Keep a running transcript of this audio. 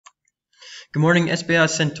Good morning, SBA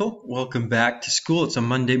Central. Welcome back to school. It's a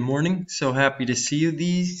Monday morning. So happy to see you.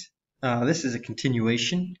 This is a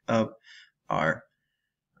continuation of our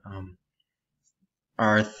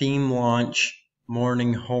theme launch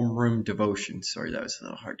morning homeroom devotion. Sorry, that was a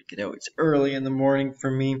little hard to get out. It's early in the morning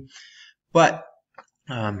for me, but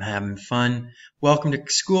I'm having fun. Welcome to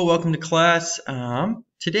school. Welcome to class.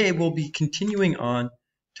 Today we'll be continuing on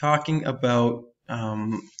talking about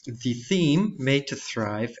the theme Made to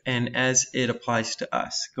Thrive and as it applies to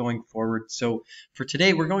us going forward. So for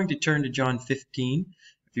today we're going to turn to John 15.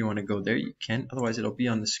 If you want to go there you can, otherwise it'll be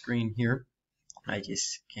on the screen here. I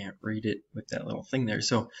just can't read it with that little thing there.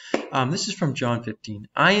 So this is from John 15.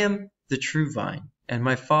 I am the true vine and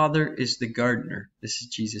my Father is the gardener. This is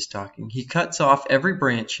Jesus talking. He cuts off every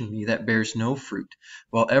branch in me that bears no fruit,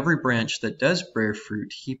 while every branch that does bear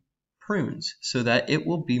fruit he prunes so that it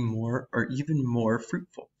will be more or even more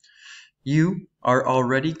fruitful. You are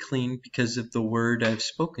already clean because of the word I've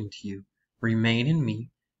spoken to you. Remain in me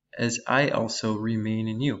as I also remain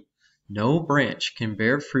in you. No branch can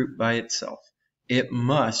bear fruit by itself. It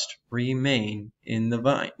must remain in the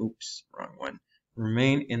vine. Oops, wrong one.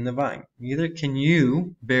 Remain in the vine. Neither can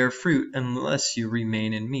you bear fruit unless you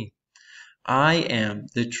remain in me. I am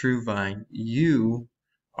the true vine. You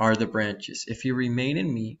are the branches. If you remain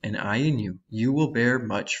in me and I in you, you will bear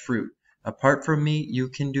much fruit. Apart from me, you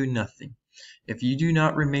can do nothing. If you do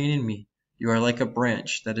not remain in me, you are like a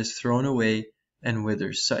branch that is thrown away and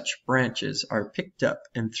withers. Such branches are picked up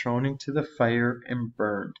and thrown into the fire and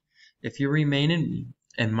burned. If you remain in me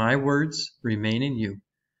and my words remain in you,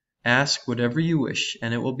 ask whatever you wish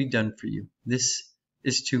and it will be done for you. This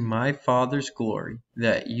is to my Father's glory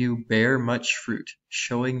that you bear much fruit,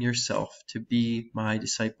 showing yourself to be my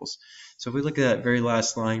disciples. So if we look at that very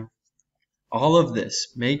last line, all of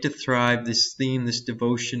this, Made to Thrive, this theme, this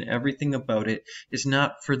devotion, everything about it is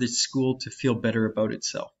not for the school to feel better about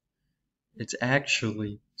itself. It's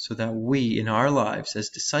actually so that we in our lives as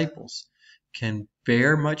disciples can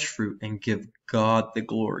bear much fruit and give God the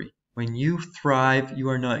glory. When you thrive, you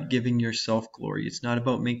are not giving yourself glory. It's not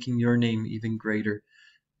about making your name even greater.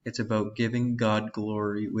 It's about giving God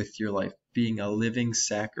glory with your life, being a living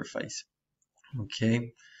sacrifice.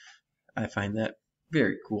 Okay? I find that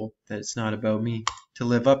very cool, that it's not about me to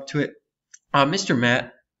live up to it. Mr.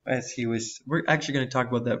 Matt, we're actually going to talk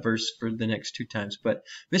about that verse for the next 2 times, but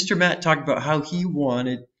Mr. Matt talked about how he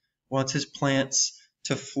wants his plants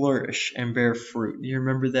to flourish and bear fruit. You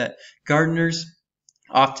remember that gardeners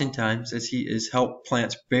oftentimes, as he is, help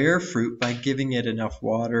plants bear fruit by giving it enough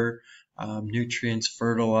water, nutrients,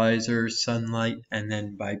 fertilizer, sunlight, and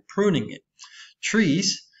then by pruning it.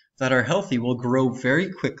 Trees that are healthy will grow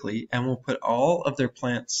very quickly and will put all of their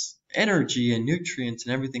plants' energy and nutrients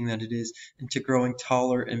and everything that it is into growing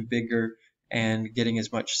taller and bigger and getting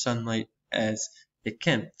as much sunlight as it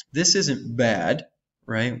can. This isn't bad,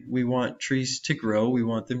 right? We want trees to grow. We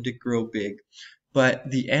want them to grow big.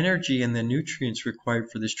 But the energy and the nutrients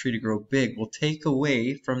required for this tree to grow big will take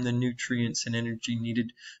away from the nutrients and energy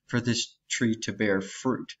needed for this tree to bear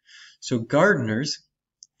fruit. So gardeners,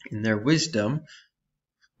 in their wisdom,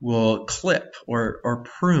 will clip or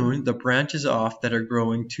prune the branches off that are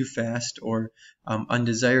growing too fast or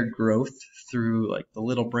undesired growth through like the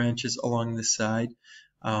little branches along the side.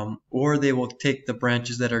 Or they will take the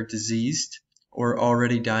branches that are diseased or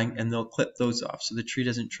already dying and they'll clip those off so the tree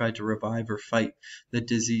doesn't try to revive or fight the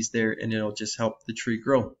disease there, and it'll just help the tree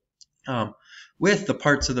grow. With the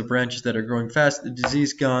parts of the branches that are growing fast, the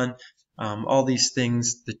disease gone, all these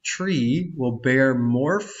things, the tree will bear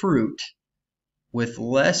more fruit with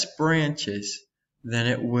less branches than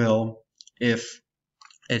it will if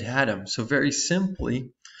it had them. So very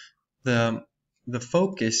simply, the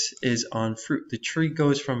focus is on fruit. The tree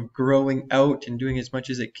goes from growing out and doing as much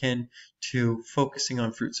as it can to focusing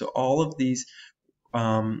on fruit. So all of these,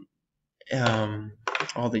 all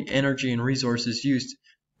the energy and resources used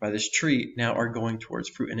by this tree now are going towards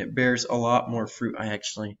fruit, and it bears a lot more fruit.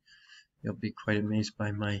 You'll be quite amazed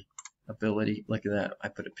by my ability. Look at that. I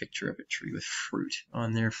put a picture of a tree with fruit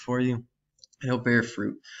on there for you. It'll bear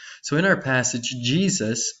fruit. So in our passage,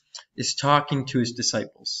 Jesus is talking to his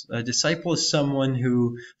disciples. A disciple is someone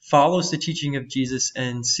who follows the teaching of Jesus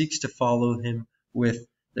and seeks to follow him with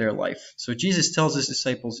their life. So Jesus tells his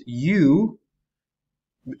disciples,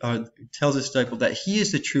 tells his disciple that he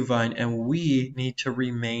is the true vine and we need to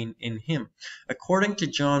remain in him. According to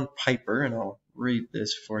John Piper, and I'll read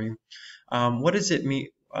this for you, what does it mean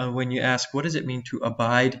when you ask, what does it mean to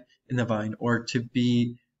abide in the vine or to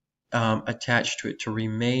be attached to it, to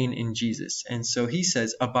remain in Jesus? And so he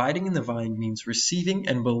says, abiding in the vine means receiving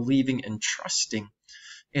and believing and trusting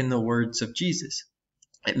in the words of Jesus.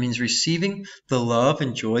 It means receiving the love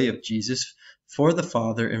and joy of Jesus for the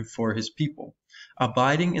Father and for his people.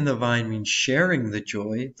 Abiding in the vine means sharing the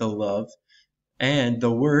joy, the love, and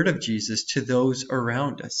the word of Jesus to those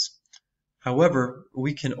around us. However,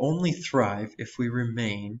 we can only thrive if we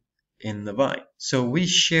remain in the vine. So we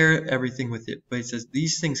share everything with it, but it says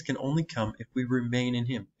these things can only come if we remain in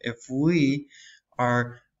him. If we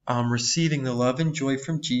are receiving the love and joy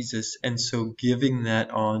from Jesus, and so giving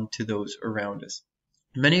that on to those around us.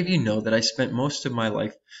 Many of you know that I spent most of my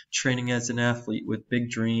life training as an athlete with big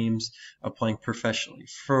dreams of playing professionally.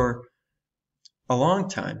 For a long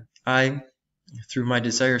time, through my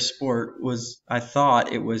desire sport, I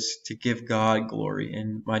thought it was to give God glory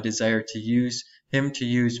and my desire to use him to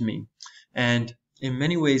use me. And in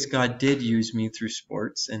many ways, God did use me through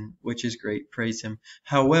sports, and which is great, praise him.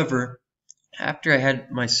 However, after I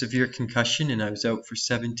had my severe concussion and I was out for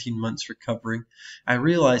 17 months recovering, I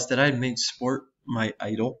realized that I had made sport my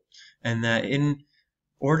idol, and that in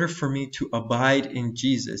order for me to abide in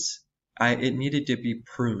Jesus, it needed to be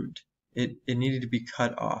pruned. It needed to be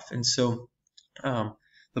cut off. And so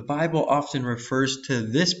the Bible often refers to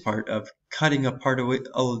this part of cutting a part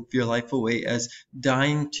of your life away as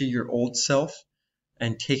dying to your old self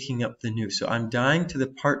and taking up the new. So I'm dying to the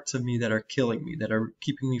parts of me that are killing me, that are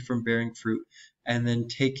keeping me from bearing fruit, and then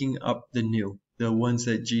taking up the new, the ones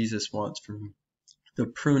that Jesus wants from me. The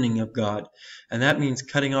pruning of God. And that means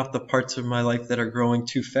cutting off the parts of my life that are growing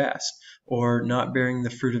too fast or not bearing the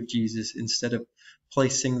fruit of Jesus, instead of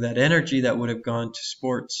placing that energy that would have gone to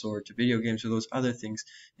sports or to video games or those other things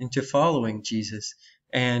into following Jesus.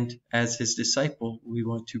 And as his disciple, we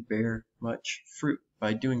want to bear much fruit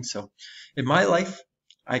by doing so. In my life,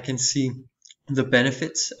 I can see the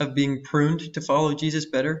benefits of being pruned to follow Jesus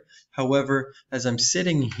better. However, as I'm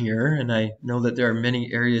sitting here and I know that there are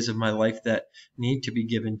many areas of my life that need to be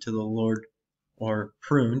given to the Lord or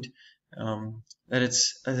pruned, that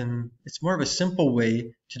it's more of a simple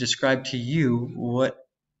way to describe to you what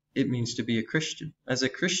it means to be a Christian. As a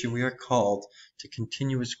Christian, we are called to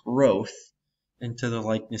continuous growth into the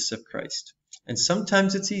likeness of Christ. And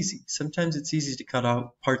sometimes it's easy. Sometimes it's easy to cut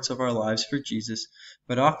out parts of our lives for Jesus,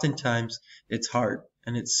 but oftentimes it's hard,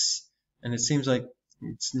 and it seems like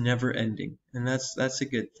it's never ending, and that's a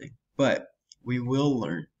good thing. But we will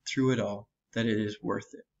learn through it all that it is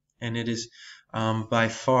worth it, and it is by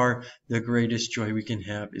far the greatest joy we can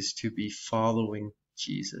have is to be following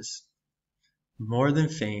Jesus more than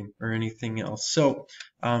fame or anything else. So,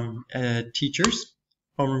 teachers,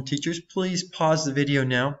 homeroom teachers, please pause the video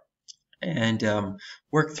now and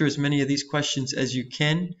work through as many of these questions as you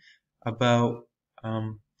can about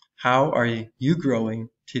how are you growing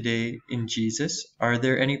today in Jesus? Are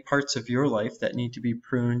there any parts of your life that need to be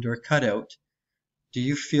pruned or cut out? Do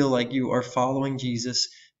you feel like you are following Jesus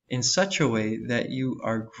in such a way that you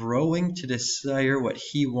are growing to desire what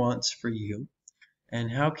he wants for you?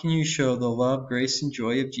 And how can you show the love, grace, and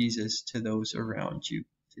joy of Jesus to those around you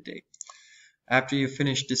today? After you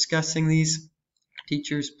finish discussing these,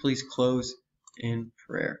 teachers, please close in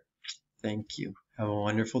prayer. Thank you. Have a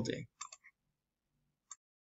wonderful day.